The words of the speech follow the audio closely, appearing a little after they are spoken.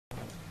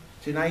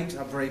Tonight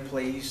I'm very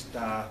pleased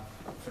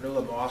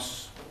Finola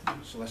Moss,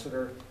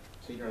 solicitor,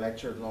 senior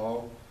lecturer in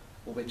law,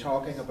 will be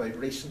talking about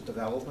recent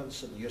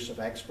developments in the use of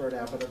expert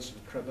evidence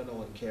in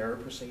criminal and care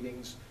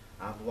proceedings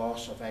and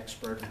loss of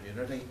expert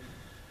immunity.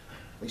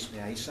 At least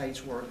my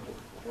eyesight's working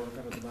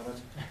at the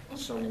minute.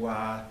 So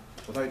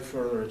without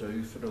further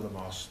ado, Finola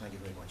Moss, thank you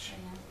very much.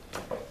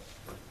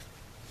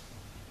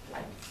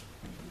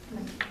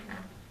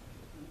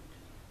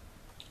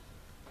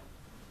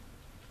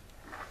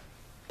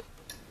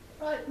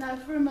 Right, now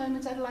for a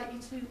moment I'd like you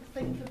to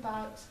think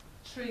about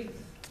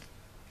truth.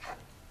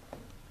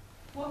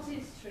 What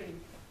is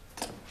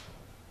truth?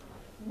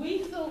 We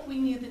thought we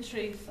knew the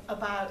truth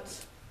about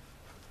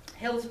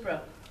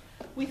Hillsborough.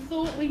 We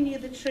thought we knew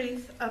the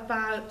truth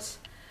about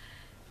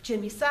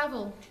Jimmy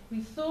Savile.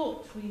 We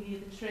thought we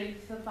knew the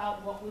truth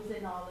about what was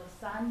in our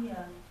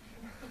lasagna.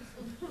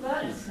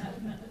 But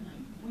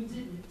we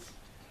didn't.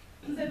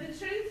 So the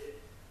truth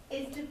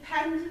is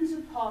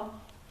dependent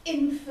upon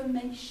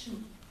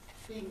information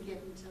being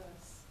given to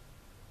us.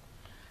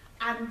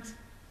 And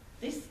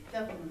this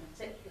government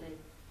particularly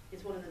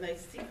is one of the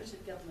most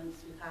secretive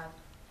governments we've had.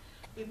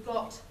 We've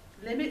got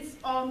limits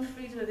on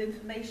Freedom of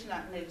Information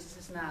Act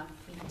notices now,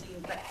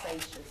 deemed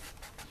vexatious.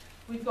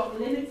 We've got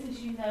limits, as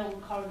you know,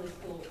 on coroner's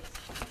courts.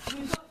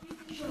 We've got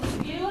judicial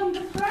review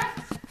under threat.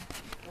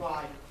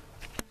 Why?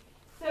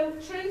 So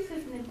truth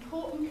is an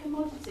important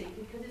commodity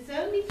because it's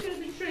only through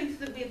the truth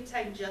that we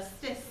obtain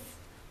justice.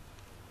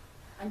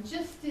 And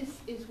justice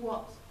is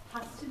what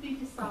has to be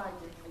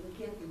decided and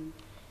given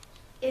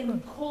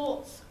in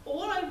courts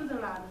all over the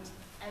land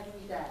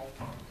every day.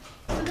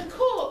 So the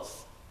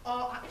courts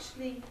are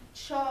actually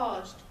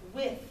charged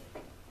with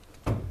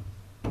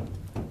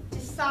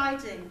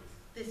deciding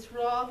this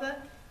rather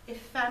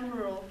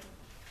ephemeral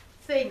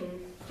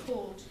thing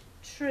called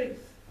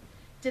truth,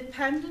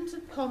 dependent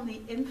upon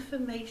the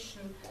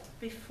information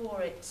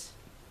before it.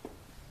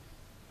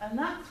 And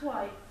that's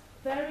why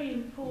it's very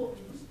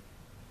important,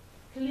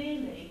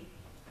 clearly,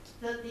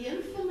 that the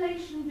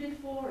information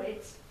before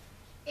it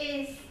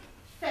is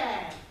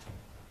fair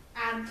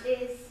and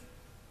is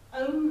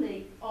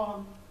only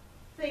on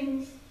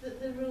things that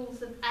the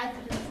rules of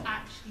evidence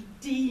actually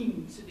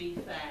deem to be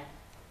fair.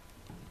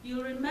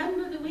 You'll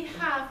remember that we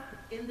have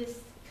in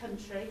this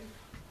country,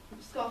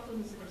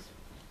 Scotland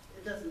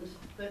it doesn't,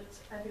 but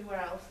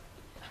everywhere else,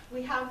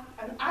 we have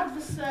an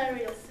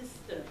adversarial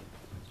system,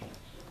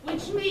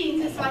 which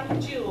means it's like a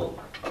duel.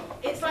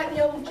 It's like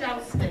the old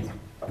jousting.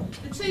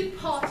 The two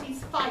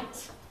parties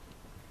fight,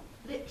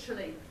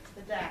 literally, to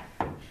the death.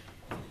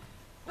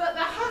 But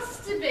there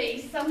has to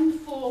be some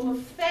form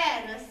of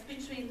fairness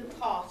between the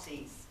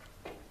parties.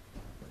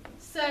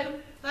 So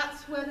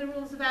that's where the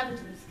rules of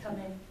evidence come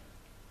in.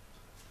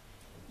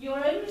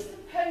 You're only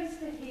supposed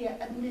to hear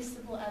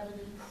admissible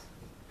evidence.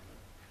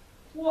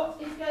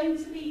 What is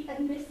going to be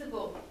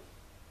admissible?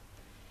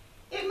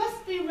 It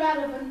must be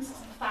relevant to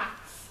the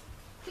facts.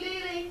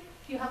 Clearly,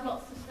 if you have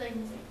lots of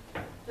things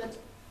that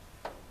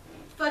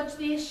fudge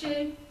the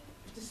issue,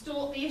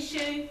 distort the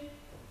issue,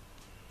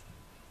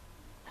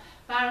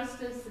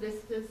 barristers,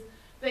 solicitors,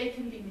 they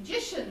can be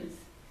magicians.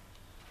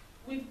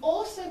 We've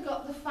also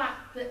got the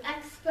fact that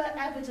expert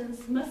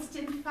evidence must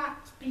in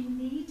fact be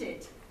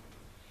needed.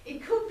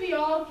 It could be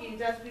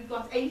argued, as we've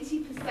got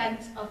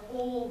 80% of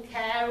all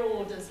care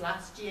orders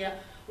last year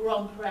were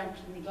on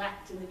parental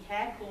neglect in the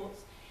care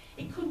courts,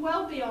 it could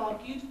well be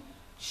argued,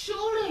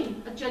 surely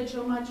a judge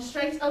or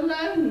magistrate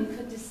alone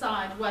could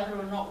decide whether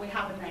or not we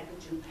have a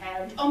negligent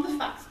parent on the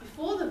facts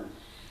before them.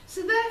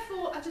 So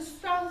therefore, at a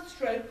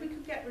stroke, we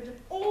could get rid of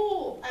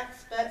all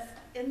experts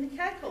in the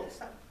care courts.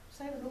 That would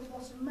save an awful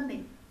lot of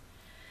money.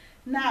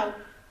 Now,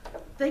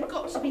 they've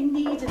got to be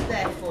needed,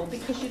 therefore,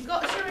 because you've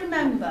got to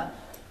remember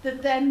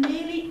that they're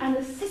merely an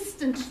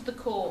assistant to the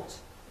court.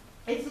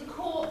 It's the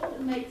court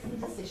that makes the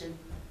decision.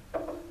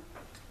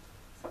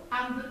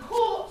 And the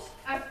court,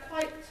 as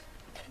quite,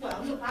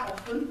 well, not that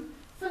often,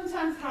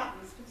 sometimes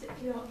happens,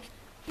 particularly,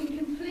 can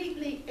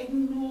completely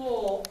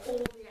ignore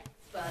all the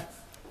experts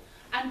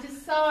and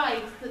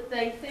decide that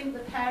they think the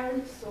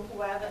parents or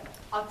whoever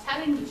are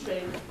telling the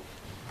truth,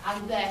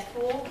 and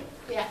therefore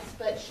the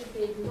expert should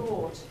be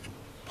ignored.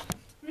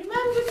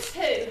 Remember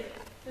too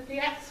that the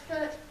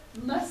expert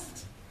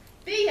must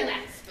be an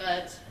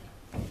expert.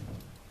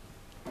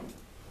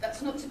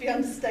 That's not to be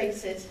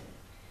understated,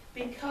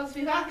 because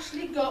we've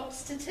actually got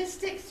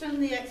statistics from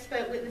the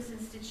Expert Witness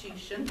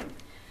Institution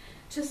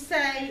to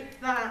say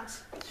that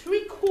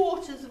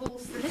 3/4 of all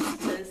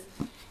solicitors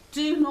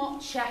do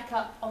not check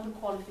up on the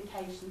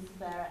qualifications of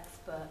their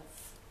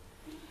experts.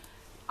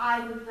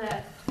 Either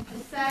they're per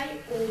se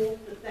or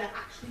that they're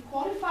actually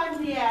qualified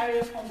in the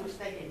area upon which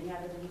they're giving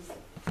evidence.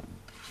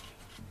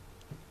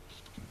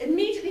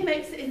 Immediately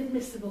makes it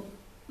inadmissible.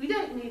 We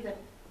don't need it.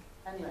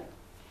 Anyway,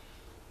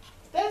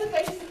 they're the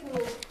basic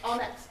rules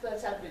on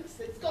expert evidence.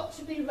 It's got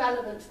to be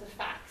relevant to the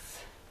facts.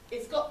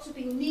 It's got to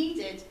be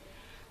needed,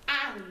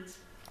 and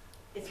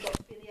it's got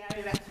to be in the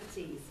area of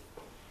expertise.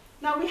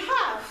 Now we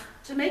have,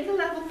 to make a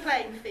level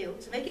playing field,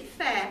 to make it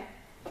fair,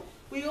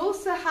 We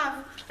also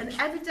have an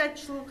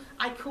evidential,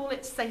 I call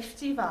it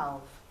safety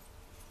valve.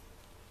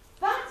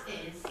 That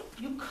is,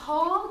 you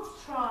can't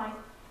try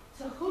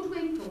to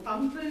hoodwink or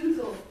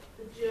bamboozle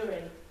the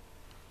jury.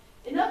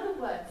 In other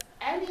words,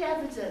 any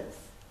evidence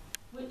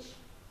which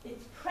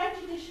its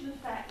prejudicial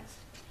effect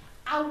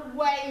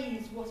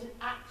outweighs what it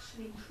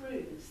actually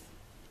proves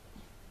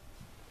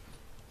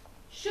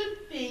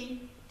should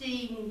be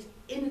deemed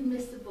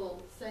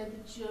inadmissible, so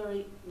the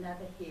jury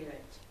never hear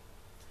it.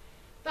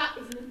 That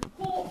is an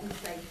important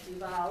safety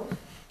valve,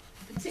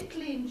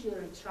 particularly in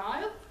jury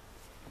trial,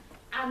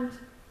 and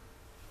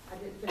I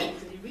didn't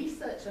do any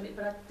research on it,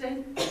 but I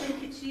don't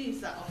think it's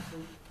used that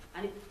often,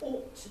 and it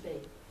ought to be.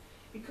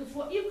 Because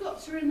what you've got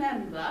to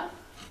remember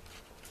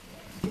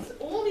is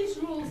all these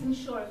rules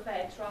ensure a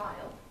fair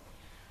trial,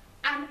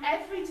 and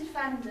every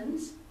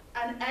defendant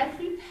and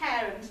every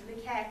parent in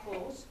the care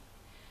court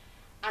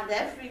and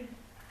every,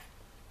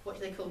 what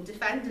do they call,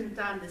 defendant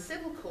down in the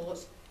civil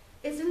court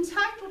is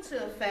entitled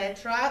to a fair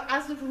trial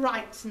as of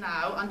right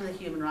now under the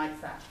Human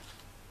Rights Act.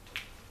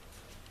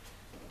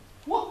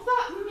 What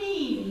that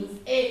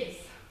means is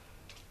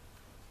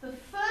the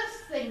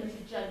first thing that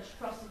a judge,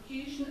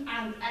 prosecution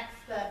and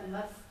expert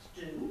must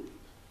do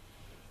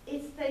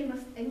is they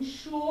must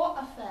ensure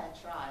a fair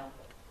trial.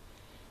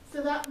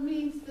 So that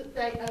means that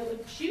they owe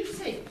a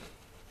duty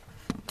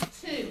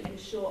to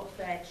ensure a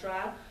fair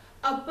trial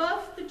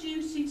above the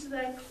duty to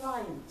their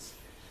client.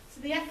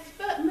 So the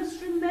expert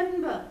must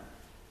remember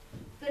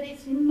that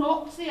it's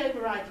not the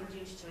overriding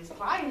duty to his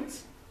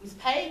client who's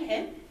paying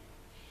him.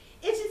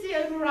 It is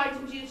the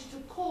overriding duty to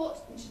court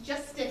and to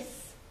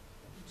justice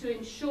to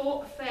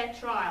ensure a fair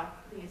trial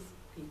for these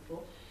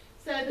people,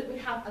 so that we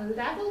have a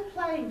level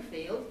playing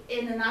field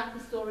in an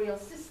adversarial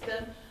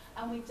system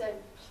and we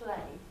don't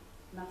play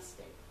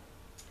nasty.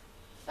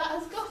 That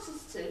has got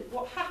us to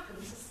what happened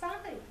to Sally.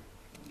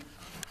 I'm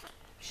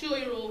sure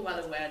you're all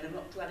well aware, and I'm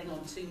not dwelling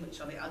on too much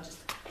on it, I'll just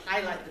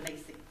highlight the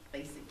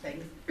basic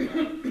things.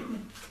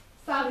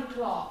 Sally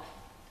Clark,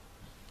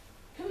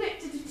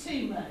 convicted of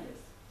 2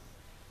 murders,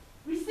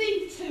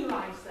 received 2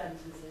 life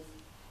sentences,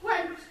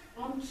 went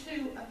on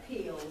 2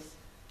 appeals,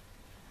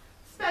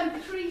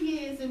 spent 3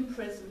 years in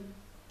prison.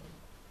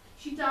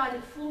 She died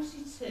at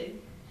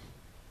 42,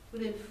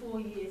 within 4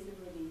 years of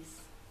release.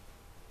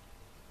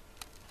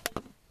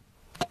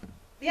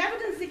 The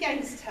evidence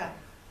against her,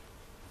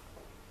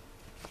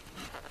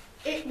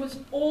 it was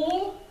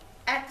all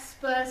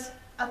expert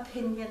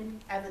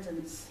opinion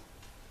evidence.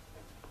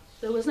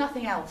 There was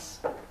nothing else.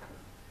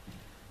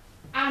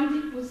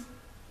 And it was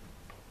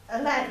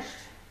alleged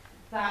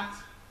that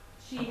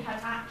she had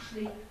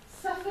actually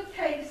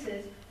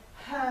suffocated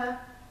her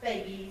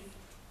babies,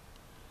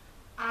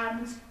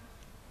 and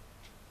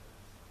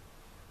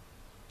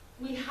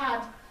we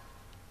had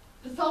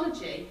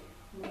pathology.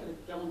 I'm not going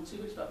to go on too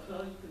much about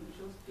pathology because I'm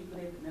sure people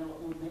don't know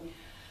what more than me.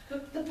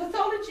 But the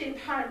pathology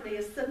apparently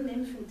is sudden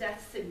infant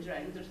death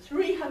syndrome. There are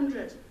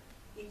 300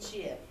 each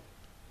year.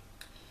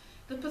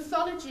 The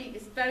pathology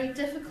is very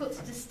difficult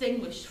to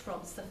distinguish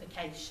from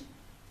suffocation.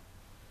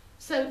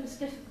 So it was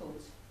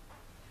difficult.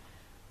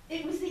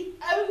 It was the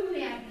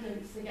only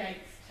evidence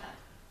against her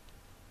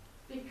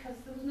because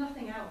there was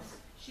nothing else.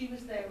 She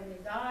was there when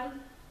they died.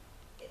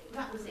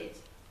 That was it.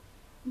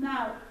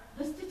 Now,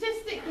 the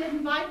statistic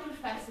given by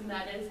Professor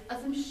Meadows,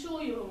 as I'm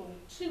sure you're all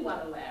too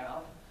well aware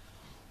of,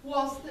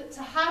 was that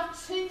to have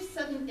 2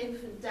 sudden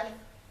infant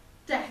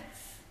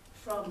deaths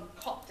from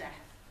cot death,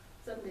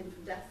 sudden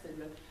infant death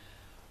syndrome,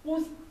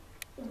 was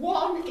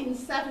 1 in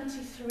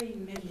 73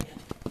 million.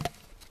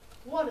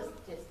 What a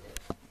statistic.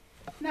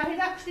 Now, he'd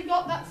actually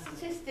got that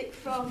statistic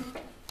from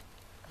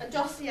a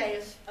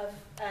dossier of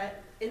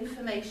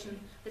information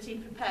that he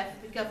prepared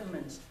for the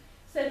government.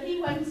 So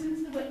he went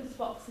into the witness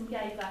box and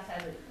gave that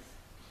evidence.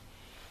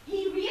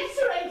 He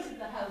reiterated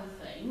the whole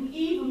thing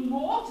even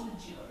more to the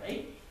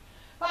jury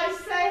by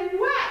saying,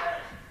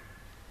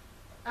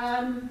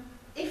 well,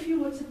 if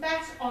you were to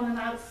bet on an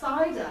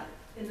outsider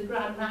in the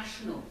Grand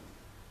National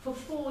for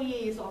 4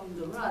 years on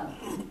the run,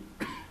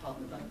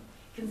 pardon the pun,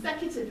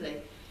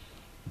 consecutively,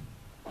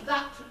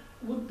 that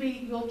would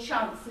be your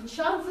chance. The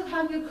chance of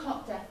having a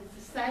cot death is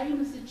the same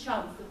as the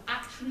chance of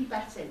actually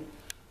betting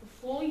for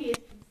 4 years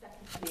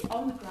consecutively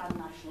on the Grand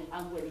National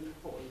and winning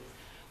for 4 years.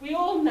 We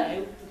all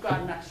know the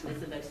Grand National is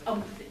the most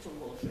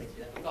unpredictable horse race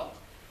we've ever got.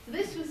 So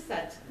this was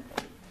said to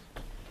them.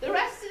 The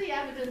rest of the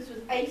evidence was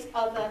 8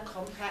 other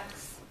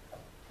complex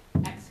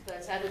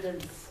expert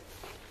evidence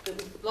that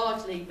was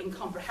largely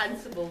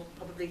incomprehensible,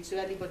 probably to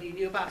anybody who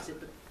knew about it,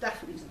 but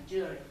definitely to the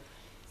jury.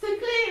 So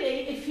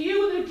clearly, if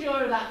you were the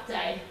juror that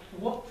day,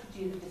 what would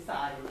you have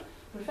decided?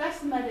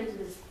 Professor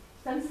Meadows'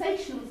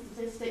 sensational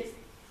statistics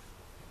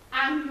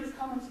and his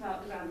comments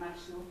about the Grand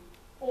National,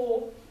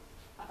 or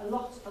a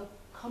lot of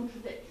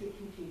contradictory,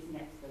 confusing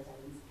expert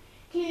evidence.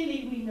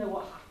 Clearly, we know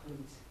what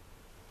happened.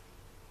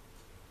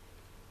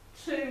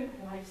 2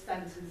 life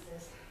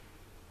sentences.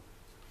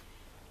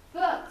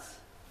 But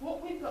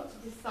what we've got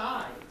to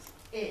decide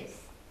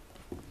is,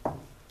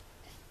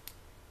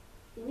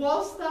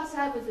 was that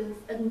evidence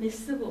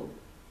admissible?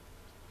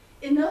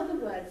 In other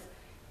words,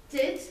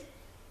 did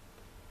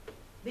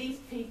these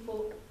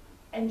people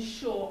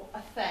ensure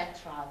a fair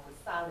trial for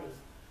Sally?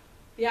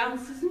 The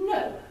answer is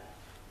no.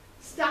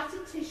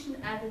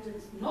 Statistician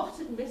evidence not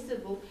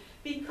admissible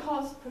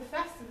because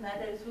Professor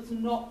Meadows was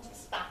not a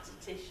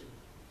statistician.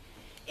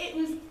 It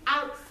was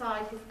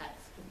outside his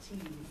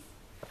expertise.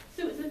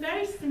 So it's a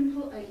very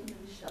simple open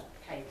and shut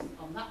case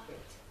on that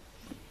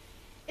bit.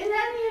 In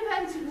any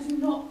event, it was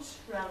not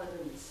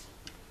relevant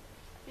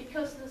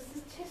because the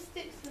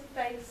statistics were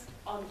based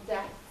on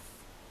deaths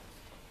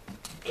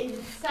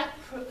in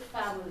separate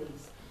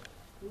families,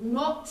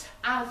 not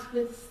as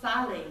with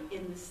Sally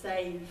in the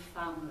same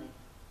family.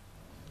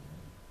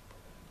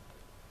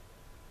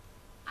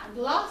 And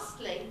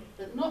lastly,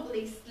 but not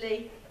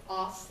leastly,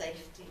 our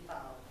safety valve.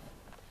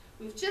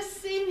 We've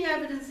just seen the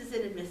evidence is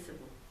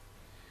inadmissible.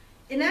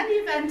 In any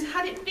event,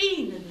 had it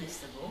been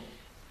admissible,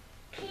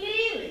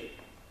 clearly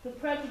the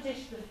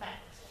prejudicial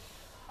effect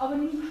of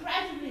an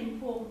incredibly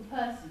important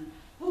person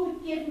who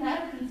had given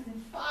evidence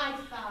in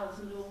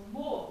 5,000 or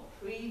more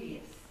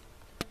previous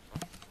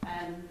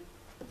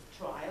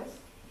trials,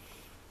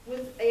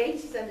 with A to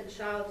Z in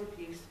child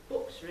abuse,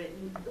 books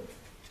written, the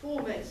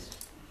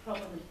foremost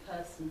prominent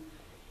person,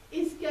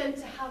 is going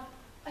to have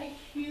a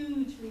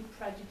hugely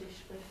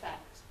prejudicial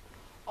effect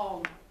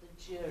on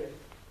the jury.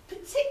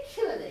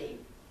 Particularly,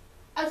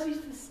 as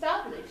we've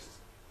established,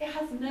 it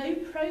has no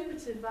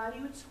probative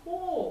value at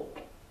all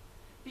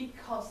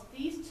because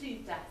these two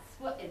deaths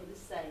were in the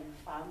same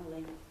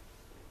family.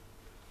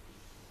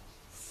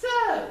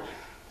 So,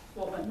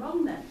 what went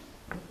wrong then?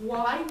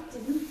 Why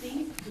didn't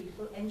these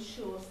people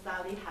ensure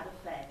Sally had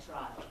a fair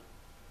trial?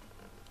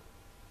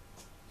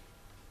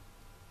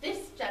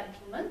 This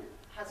gentleman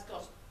has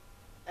got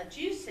a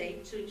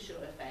duty to ensure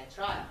a fair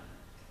trial.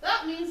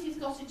 That means he's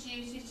got a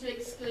duty to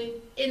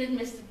exclude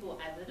inadmissible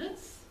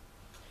evidence.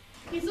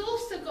 He's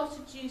also got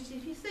a duty,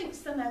 if he thinks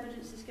some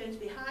evidence is going to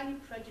be highly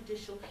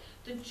prejudicial,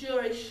 the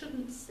jury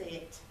shouldn't see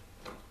it.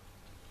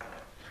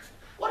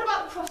 What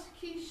about the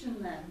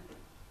prosecution then?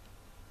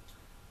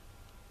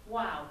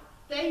 Wow,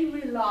 they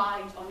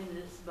relied on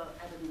inadmissible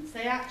evidence.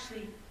 They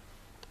actually,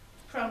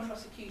 Crown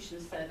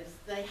Prosecution Service,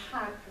 they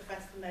had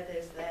Professor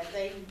Meadows there,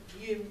 they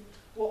knew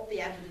what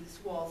the evidence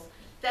was.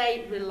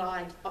 They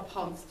relied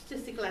upon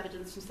statistical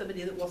evidence from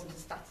somebody that wasn't a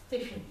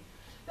statistician.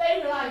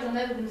 They relied on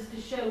evidence to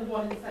show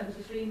 1 in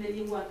 73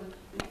 million when,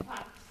 in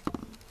fact,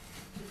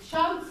 the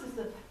chances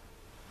of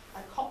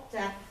a cot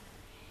death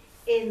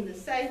in the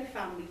same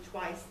family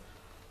twice,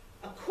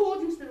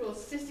 according to the Royal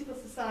Statistical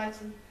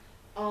Society,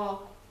 are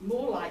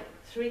more like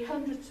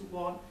 300 to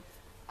 1,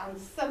 and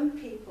some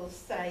people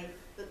say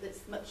that it's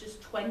as much as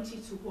 20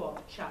 to 1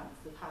 chance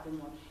of having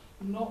one,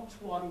 not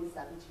 1 in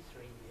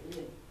 73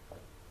 million.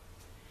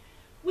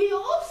 We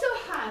also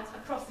had a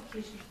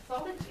prosecution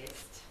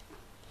pathologist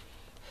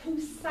who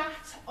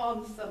sat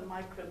on some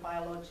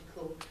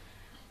microbiological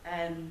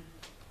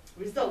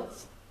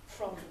results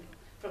from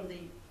the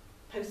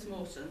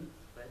post-mortem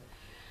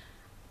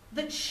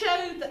that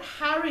showed that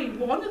Harry,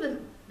 one of the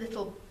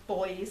little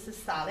boys of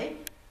Sally,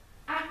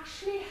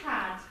 actually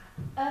had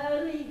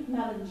early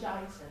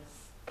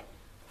meningitis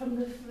from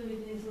the fluid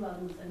in his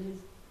lungs and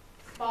his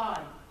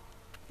spine.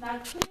 Now,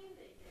 clearly,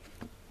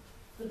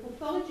 the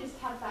pathologist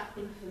had that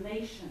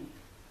information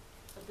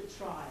at the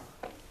trial.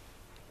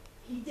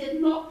 He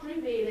did not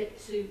reveal it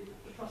to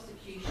the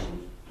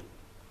prosecution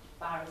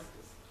barristers.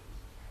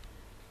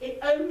 It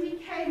only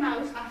came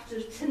out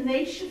after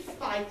tenacious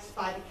fights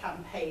by the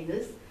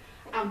campaigners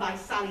and by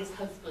Sally's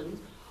husband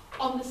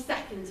on the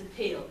second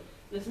appeal.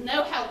 There's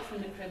no help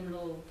from the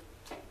Criminal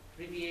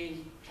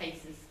Review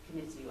Cases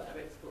Committee, whatever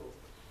it's called.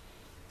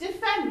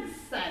 Defence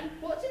then,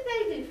 what did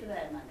they do for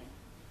their money?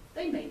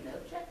 They made no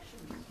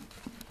objections.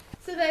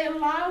 So they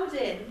allowed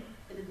in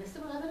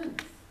inadmissible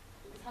evidence.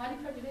 It was highly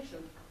prejudicial.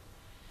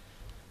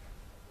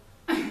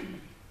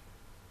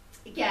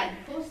 Again,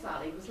 poor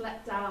Sally was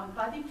let down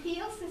by the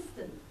appeal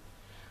system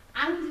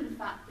and, in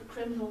fact, the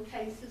Criminal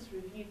Cases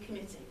Review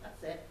Committee.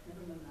 That's it,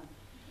 never mind that.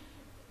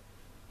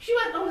 She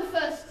went on the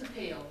first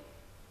appeal.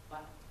 Wow.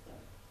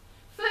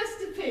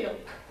 First appeal,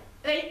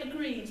 they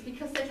agreed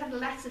because they'd had a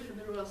letter from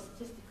the Royal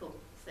Statistical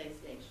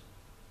Association.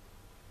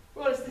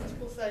 Royal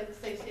Statistical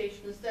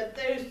Association said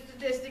those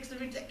statistics are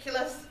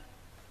ridiculous,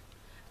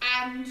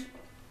 and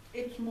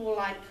it's more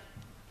like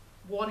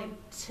 1 in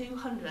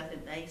 200, I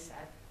think they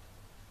said.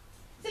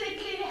 So they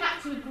clearly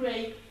had to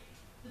agree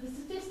that the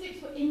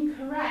statistics were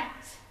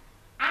incorrect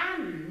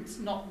and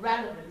not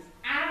relevant,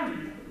 and,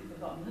 I think we've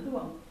forgotten another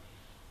one,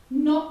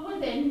 not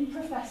within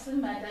Professor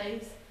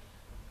Meadows'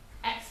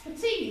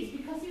 expertise,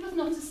 because he was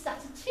not a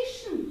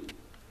statistician.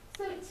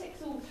 So it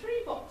ticks all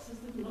 3 boxes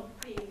of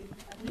not being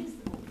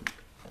admissible.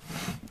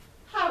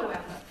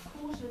 However, the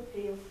Court of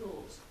Appeal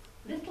thought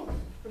little of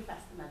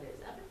Professor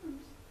Meadows'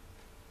 evidence.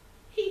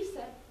 He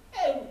said,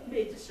 oh,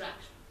 mere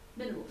distraction,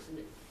 minimal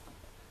solidity.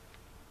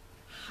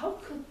 How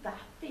could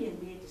that be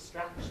a mere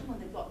distraction when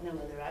they've got no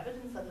other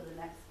evidence other than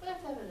expert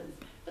evidence?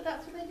 But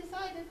that's what they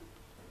decided.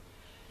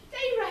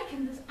 They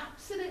reckon there's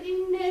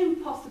absolutely no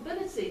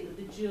possibility that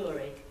the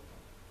jury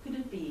could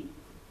have been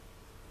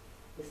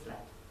misled.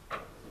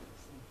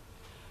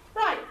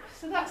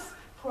 So that's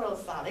poor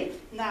old Sally.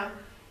 Now,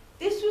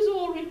 this was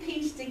all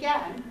repeated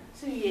again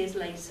 2 years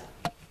later.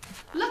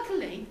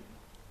 Luckily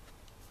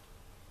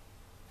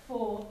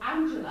for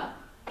Angela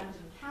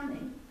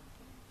Canning,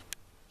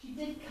 she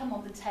did come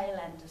on the tail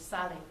end of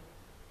Sally.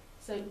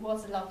 So it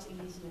was a lot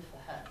easier for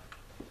her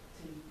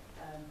to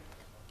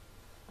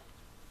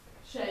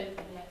show that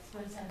the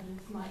expert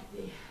evidence might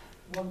be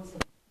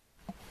wanted.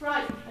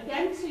 Right,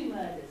 again 2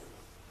 murders.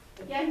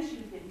 Again she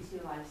was given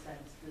 2 life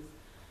sentences.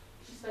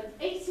 She spent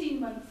 18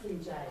 months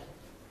in jail.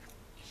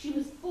 She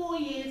was 4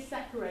 years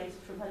separated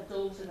from her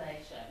daughter there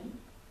shown,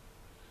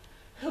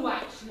 who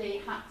actually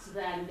had to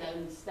then go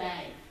and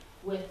stay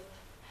with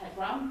her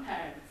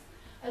grandparents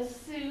as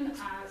soon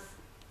as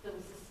there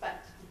was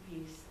suspected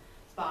abuse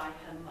by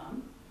her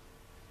mum.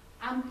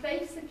 And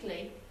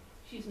basically,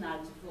 she's now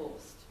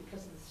divorced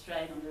because of the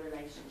strain on the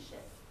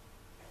relationship.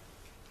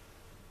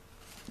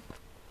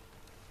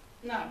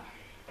 Now,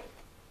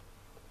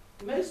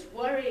 the most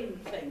worrying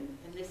thing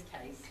in this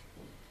case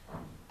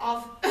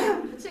of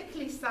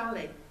particularly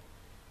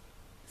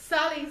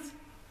Sally's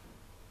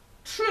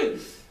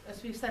truth,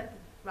 as we've said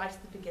right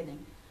at the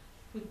beginning,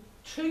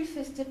 truth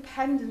is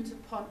dependent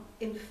upon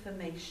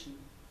information.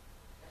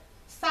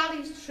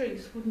 Sally's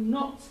truth would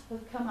not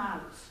have come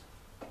out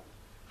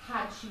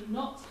had she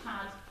not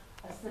had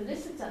a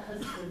solicitor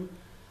husband,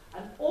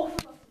 an awful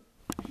lot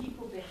of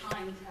people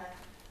behind her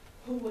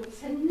who were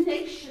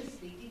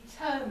tenaciously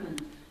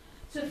determined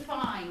to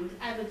find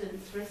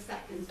evidence for a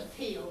second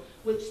appeal,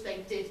 which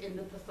they did in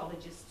the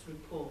pathologist's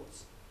report.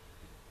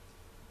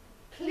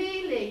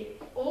 Clearly,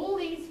 all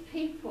these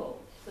people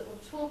that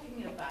we're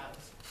talking about,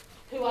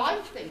 who I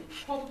think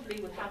probably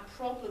would have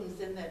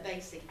problems in their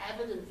basic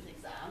evidence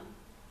exam,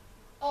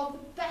 are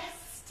the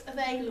best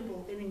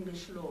available in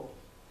English law.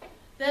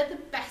 They're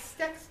the best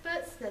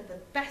experts, they're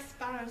the best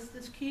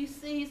barristers,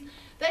 QCs,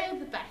 they are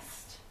the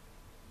best.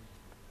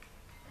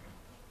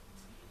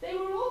 They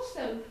were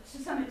also, to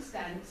some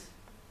extent,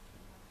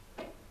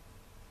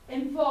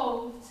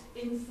 involved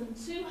in some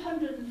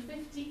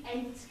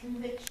 258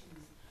 convictions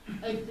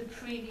over the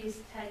previous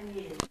 10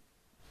 years.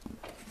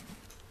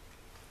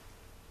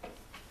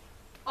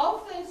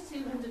 Of those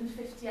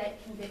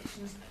 258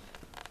 convictions,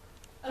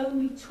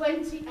 only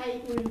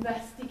 28 were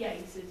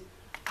investigated,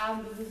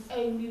 and there was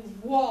only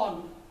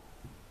 1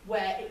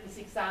 where it was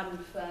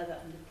examined further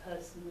and the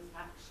person was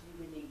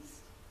actually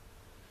released.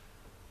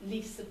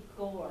 Lisa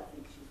Gore, I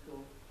think she was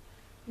called.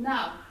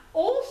 Now,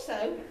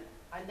 also,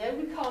 I know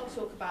we can't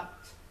talk about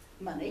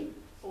money,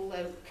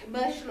 although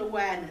commercial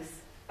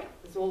awareness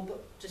has all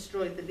but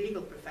destroyed the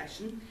legal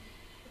profession.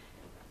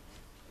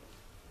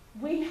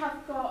 We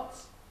have got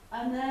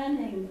an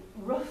earning,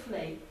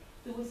 roughly,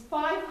 there was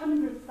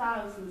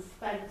 500,000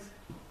 spent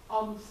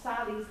on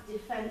Sally's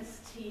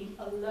defence team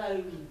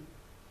alone.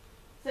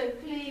 So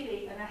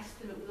clearly, an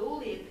estimate with all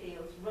the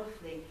appeals,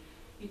 roughly,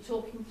 you're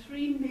talking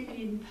 £3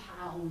 million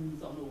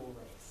on all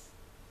this.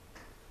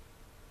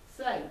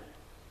 So,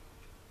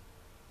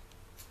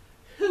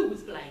 who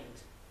was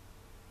blamed?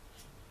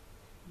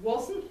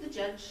 Wasn't the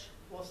judge,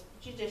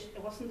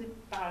 it wasn't the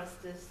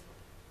barristers,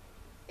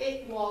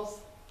 it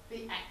was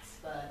the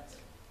expert.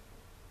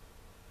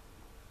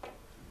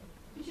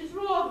 Which is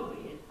rather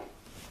weird,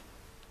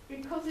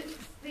 because it's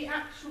the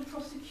actual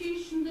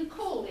prosecution that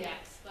call the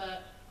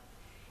expert.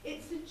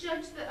 It's the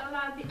judge that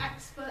allowed the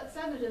expert's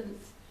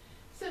evidence.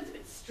 So it's a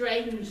bit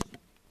strange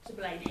to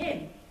blame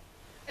him.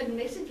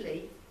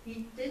 Admittedly,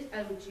 he did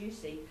owe a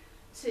duty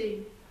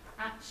to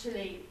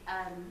actually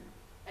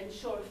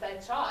ensure a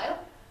fair trial,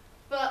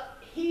 but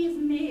he is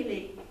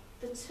merely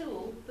the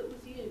tool that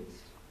was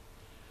used.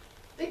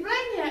 They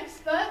blamed the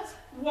expert.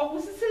 What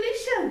was the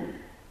solution?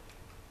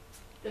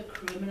 The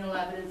Criminal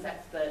Evidence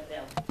Expert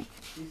Bill,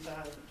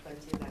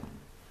 2011.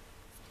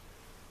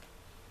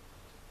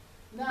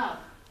 Now,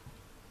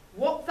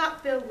 what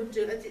that bill would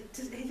do,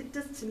 it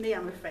does to me,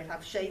 I'm afraid,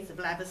 have shades of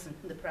Leveson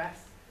in the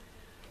press.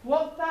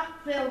 What that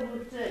bill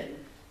would do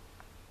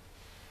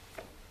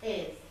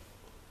is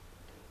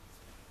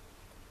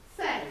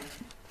say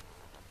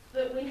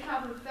that we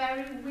have a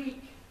very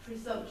weak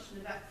presumption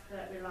of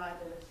expert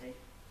reliability.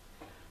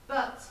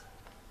 But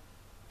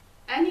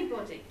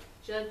anybody,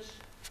 judge,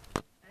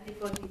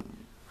 anybody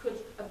could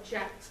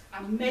object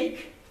and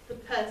make the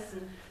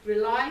person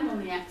relying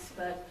on the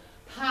expert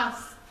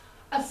pass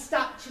a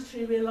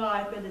statutory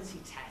reliability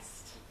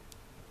test.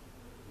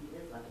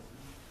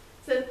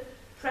 So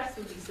press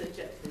would be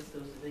subject to this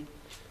sort of thing.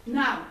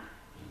 Now,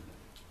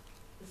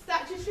 the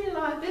statutory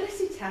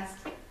reliability test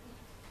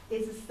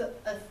is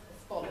as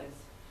follows,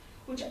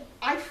 which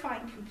I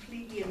find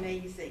completely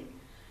amazing.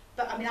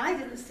 But I mean, I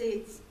didn't see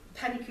it.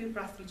 Penny Cooper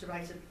asked me to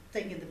write a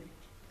thing in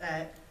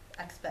the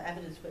expert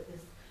evidence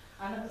witness.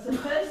 And it was the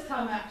first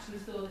time I actually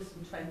saw this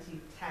in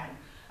 2010,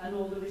 and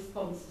all the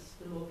responses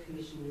to the Law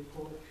Commission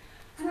report.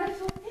 And I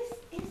thought, this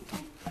is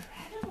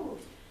incredible.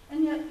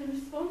 And yet the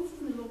responses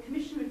in the Law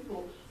Commission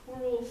report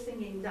were all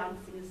singing,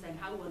 dancing, and saying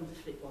how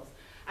wonderful it was.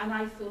 And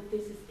I thought,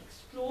 this is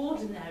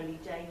extraordinarily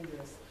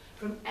dangerous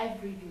from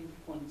every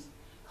viewpoint,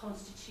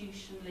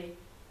 constitutionally,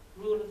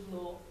 rule of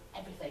law,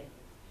 everything.